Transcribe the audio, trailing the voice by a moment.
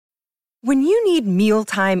When you need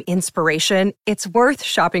mealtime inspiration, it's worth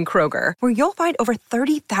shopping Kroger, where you'll find over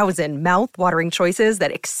 30,000 mouth-watering choices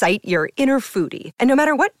that excite your inner foodie. And no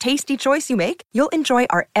matter what tasty choice you make, you'll enjoy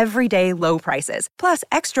our everyday low prices, plus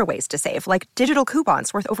extra ways to save, like digital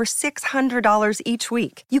coupons worth over $600 each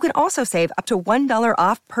week. You can also save up to $1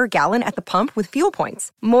 off per gallon at the pump with fuel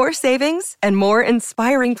points. More savings and more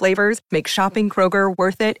inspiring flavors make shopping Kroger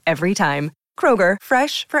worth it every time. Kroger,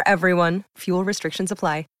 fresh for everyone. Fuel restrictions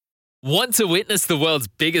apply. Want to witness the world's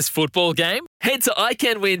biggest football game? Head to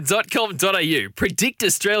iCanWin.com.au, predict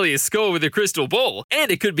Australia's score with a crystal ball, and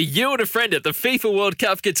it could be you and a friend at the FIFA World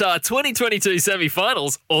Cup Qatar 2022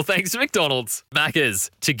 semi-finals, all thanks to McDonald's. Maccas,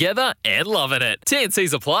 together and loving it.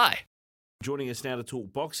 TNCs apply. Joining us now to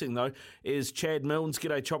talk boxing, though, is Chad Milnes.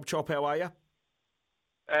 G'day, Chop Chop. How are you?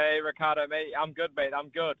 Hey, Ricardo, mate. I'm good, mate. I'm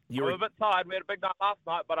good. I'm a bit tired. We had a big night last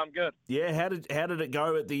night, but I'm good. Yeah, how did it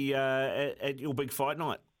go at the at your big fight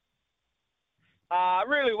night?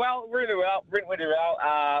 Really well. Went really well.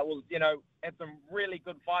 Had some really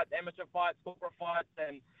good fights, amateur fights, corporate fights,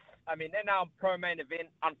 and in our pro main event,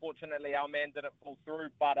 unfortunately, our man didn't pull through,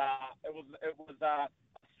 but it was a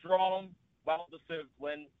strong, well-deserved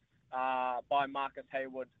win by Marcus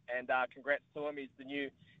Haywood, and congrats to him. He's the new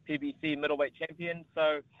PBC middleweight champion.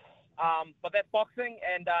 So, but that's boxing,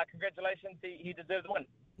 and congratulations. He deserves the win.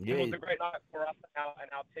 Yeah. It was a great night for us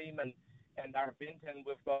and our team and our event, and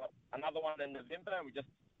we've got another one in November, and we just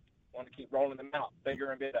want to keep rolling them out, bigger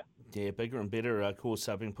and better. Yeah, bigger and better, of course,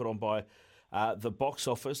 being put on by the box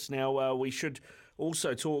office. Now, we should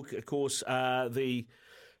also talk, of course, the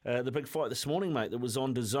big fight this morning, mate, that was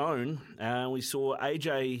on DAZN. We saw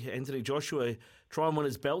Anthony Joshua try and win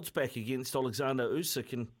his belts back against Alexander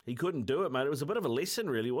Usyk, and he couldn't do it, mate. It was a bit of a lesson,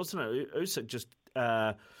 really, wasn't it? Usyk just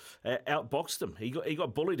outboxed him. He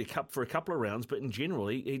got bullied for a couple of rounds, but in general,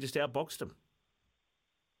 he just outboxed him.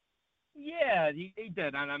 Yeah, he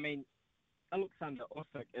did, and Alexander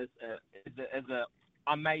Usyk is a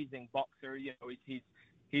amazing boxer. You know,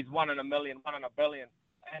 he's one in a million, one in a billion,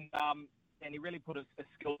 and he really put his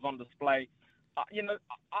skills on display.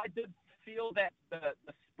 I did feel that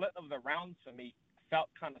the split of the rounds for me felt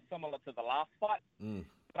kind of similar to the last fight,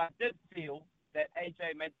 but I did feel that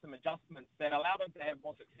AJ made some adjustments that allowed him to have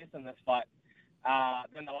more success in this fight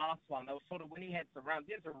than the last one. It was sort of when he had some rounds.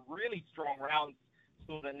 He had some really strong rounds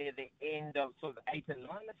sort of near the end of sort of 8 and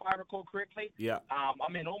 9, if I recall correctly. Yeah.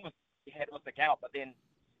 Almost he had Usyk out, but then,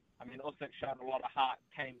 Usyk showed a lot of heart,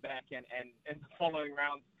 came back, and in the following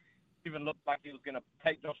rounds, even looked like he was going to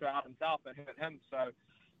take Joshua out himself and hurt him. So,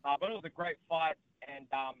 but it was a great fight, and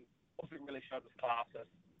Usyk really showed his classes.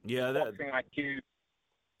 Yeah, that boxing IQ.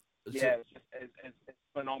 Yeah, it's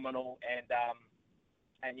phenomenal,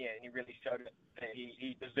 and he really showed it.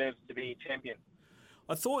 He deserves to be champion.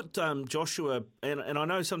 I thought Joshua, and I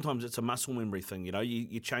know sometimes it's a muscle memory thing,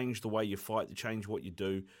 you change the way you fight, you change what you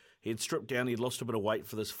do. He had stripped down, he'd lost a bit of weight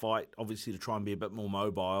for this fight, obviously to try and be a bit more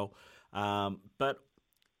mobile. But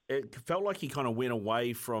it felt like he kind of went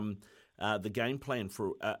away from the game plan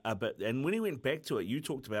for a bit. And when he went back to it, you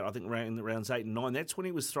talked about, I think, in the rounds 8 and 9, that's when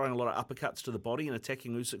he was throwing a lot of uppercuts to the body and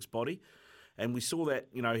attacking Usyk's body. And we saw that,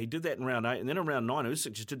 he did that in round 8. And then in round 9,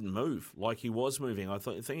 Usyk just didn't move like he was moving. I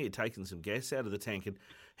think he had taken some gas out of the tank, and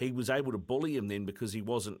he was able to bully him then because he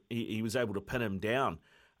was able to pin him down.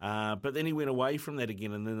 But then he went away from that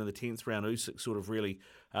again. And then in the 10th round, Usyk sort of really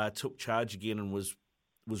took charge again and was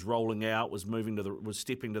rolling out, was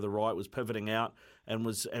stepping to the right, was pivoting out, and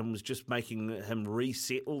was just making him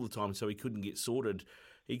reset all the time so he couldn't get sorted.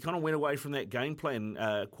 He kind of went away from that game plan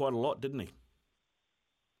quite a lot, didn't he?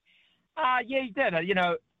 Yeah, he did.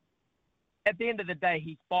 At the end of the day,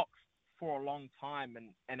 he's boxed for a long time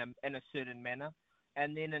in a certain manner,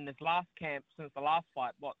 and then in his last camp, since the last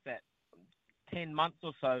fight, 10 months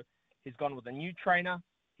or so, he's gone with a new trainer.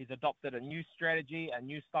 He's adopted a new strategy, a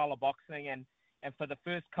new style of boxing, and for the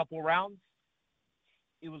first couple rounds,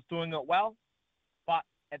 he was doing it well. But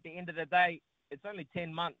at the end of the day, it's only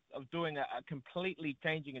 10 months of doing a completely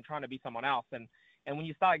changing and trying to be someone else. And when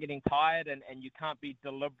you start getting tired and you can't be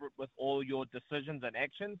deliberate with all your decisions and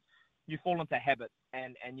actions, you fall into habit.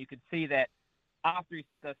 And you could see that after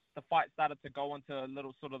the fight started to go into a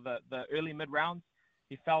little sort of the early mid-rounds,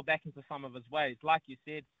 he fell back into some of his ways, like you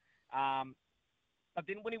said. But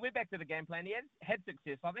then when he went back to the game plan, he had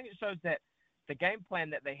success. I think it shows that the game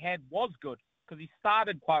plan that they had was good because he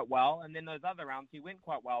started quite well, and then those other rounds he went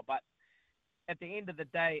quite well. But at the end of the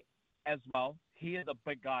day as well, he is a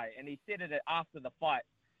big guy, and he said it after the fight.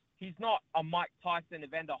 He's not a Mike Tyson,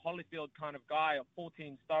 Evander Holyfield kind of guy, or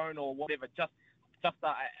 14 stone or whatever, just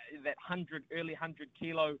that early 100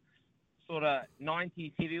 kilo sort of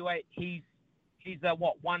 90s heavyweight. He's a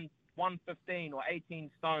 110 115 or 18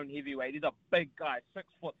 stone heavyweight. He's a big guy,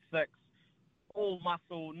 6'6", all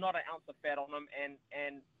muscle, not an ounce of fat on him, and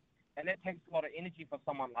that takes a lot of energy for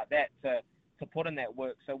someone like that to put in that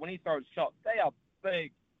work. So when he throws shots, they are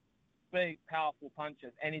big, powerful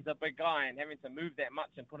punches, and he's a big guy, and having to move that much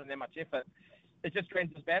and put in that much effort, it just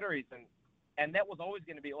drains his batteries, and that was always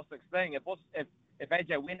going to be Usyk's thing. If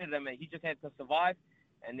AJ went at him, he just had to survive,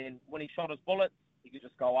 and then when he shot his bullets, he could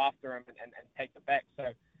just go after him and take it back.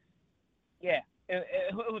 So, yeah,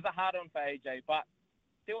 it was a hard one for AJ, but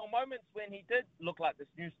there were moments when he did look like this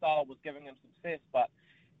new style was giving him success, but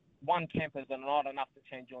one camp is not enough to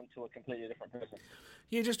change you into a completely different person.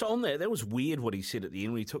 Yeah, just on that was weird what he said at the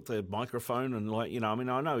end when he took the microphone and, like, you know, I mean,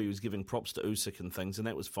 I know he was giving props to Usyk and things, and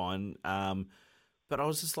that was fine. But I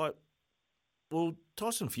was just like, well,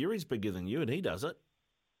 Tyson Fury's bigger than you, and he does it.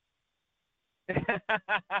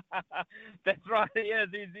 That's right. He is.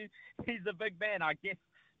 He's a big man. I guess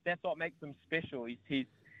that's what makes him special. He's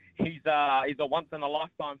a once in a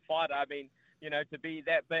lifetime fighter. I mean, you know, to be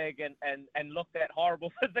that big and look that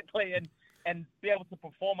horrible physically and be able to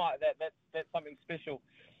perform like that's something special.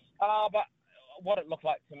 But what it looked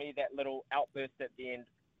like to me, that little outburst at the end,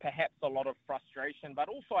 perhaps a lot of frustration, but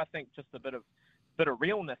also I think just a bit of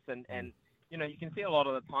realness and you know, you can see a lot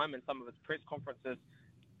of the time in some of his press conferences,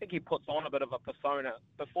 I think he puts on a bit of a persona.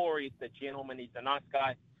 Before he's the gentleman, he's the nice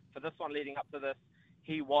guy. For this one leading up to this,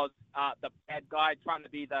 he was the bad guy, trying to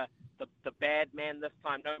be the bad man this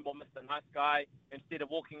time. No more Mr. Nice Guy. Instead of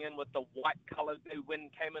walking in with the white colors, he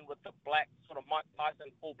came in with the black, sort of Mike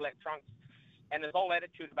Tyson, full black trunks. And his whole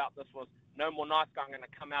attitude about this was, no more nice guy, I'm going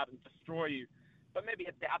to come out and destroy you. But maybe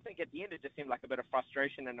I think at the end it just seemed like a bit of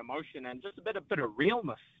frustration and emotion and just a bit of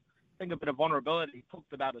realness. I think a bit of vulnerability. He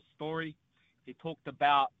talked about his story. He talked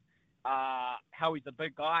about how he's a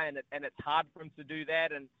big guy and it's hard for him to do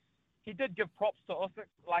that. And he did give props to Usyk,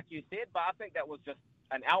 like you said, but I think that was just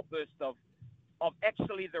an outburst of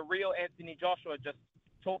actually the real Anthony Joshua, just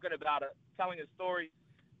talking about it, telling his story.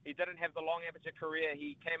 He didn't have the long amateur career.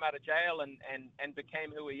 He came out of jail and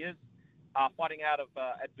became who he is, fighting out of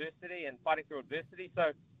adversity and fighting through adversity.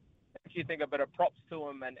 So actually think a bit of props to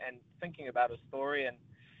him and thinking about his story and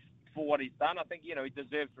for what he's done. I think, you know, he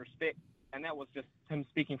deserves respect, and that was just him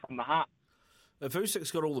speaking from the heart. If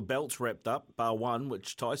Usyk's got all the belts wrapped up, bar one,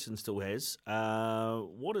 which Tyson still has,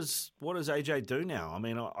 what does AJ do now? I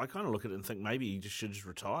mean, I kind of look at it and think maybe he should just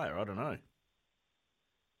retire. I don't know.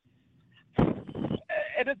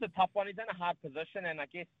 It is a tough one. He's in a hard position, and I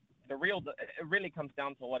guess it really comes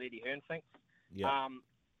down to what Eddie Hearn thinks. Yeah.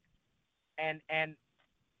 And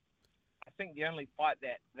I think the only fight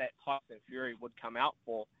that Tyson Fury would come out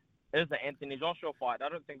for is the Anthony Joshua fight. I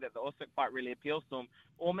don't think that the Usyk fight really appeals to him,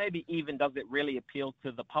 or maybe even does it really appeal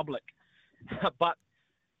to the public. But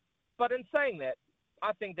in saying that,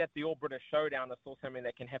 I think that the All British Showdown is still something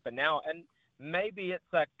that can happen now, and maybe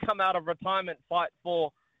it's a come out of retirement fight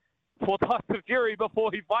for Tyson Fury before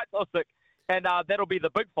he fights Usyk, and that'll be the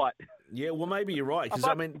big fight. Yeah, well, maybe you're right, because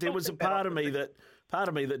I mean, there was a part of me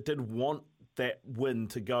that did want that win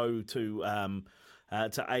to go to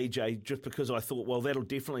AJ, just because I thought, well, that'll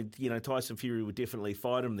definitely, you know, Tyson Fury would definitely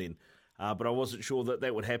fight him then. But I wasn't sure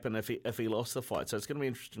that would happen if he lost the fight. So it's going to be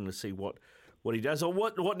interesting to see what he does. Or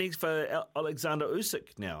what next for Alexander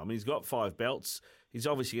Usyk now? I mean, he's got 5 belts. He's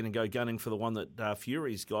obviously going to go gunning for the one that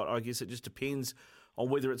Fury's got. I guess it just depends on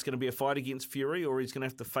whether it's going to be a fight against Fury or he's going to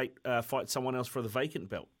have to fight someone else for the vacant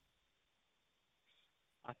belt.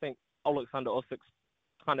 I think Alexander Usyk's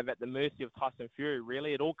kind of at the mercy of Tyson Fury,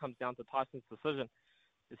 really. It all comes down to Tyson's decision.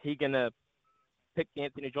 Is he going to pick the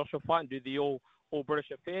Anthony Joshua fight and do the all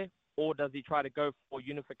British affair, or does he try to go for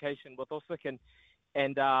unification with Usyk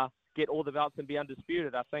and get all the belts and be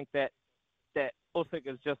undisputed? I think that Usyk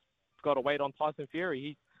has just got to wait on Tyson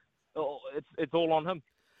Fury. It's all on him.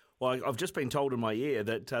 Well, I've just been told in my ear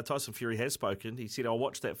that Tyson Fury has spoken. He said, "I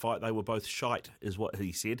watched that fight; they were both shite," is what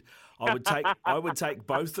he said. I would take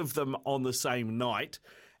both of them on the same night,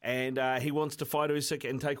 and he wants to fight Usyk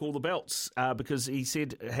and take all the belts because he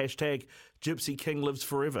said #Gypsy King lives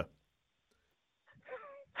forever.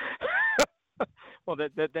 Well,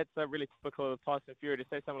 that's really typical of Tyson Fury to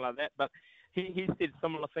say something like that. But he said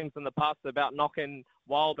similar things in the past about knocking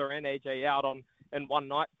Wilder and AJ out in one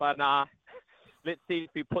night. But let's see if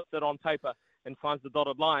he puts it on paper and finds the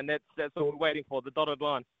dotted line. That's what we're waiting for, the dotted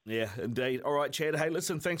line. Yeah, indeed. All right, Chad. Hey,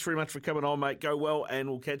 listen, thanks very much for coming on, mate. Go well, and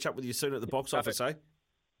we'll catch up with you soon at the box office, eh?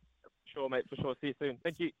 Sure, mate, for sure. See you soon.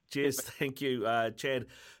 Thank you. Cheers. Thank you. Chad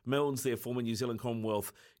Milnes there, former New Zealand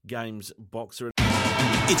Commonwealth Games boxer.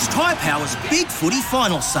 It's Tyre Power's Big Footy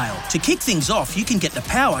Final Sale. To kick things off, you can get the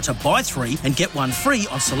power to buy 3 and get 1 free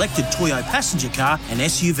on selected Toyo passenger car and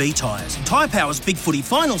SUV tyres. Tyre Power's Big Footy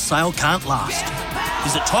Final Sale can't last.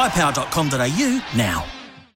 Visit tyrepower.com.au now.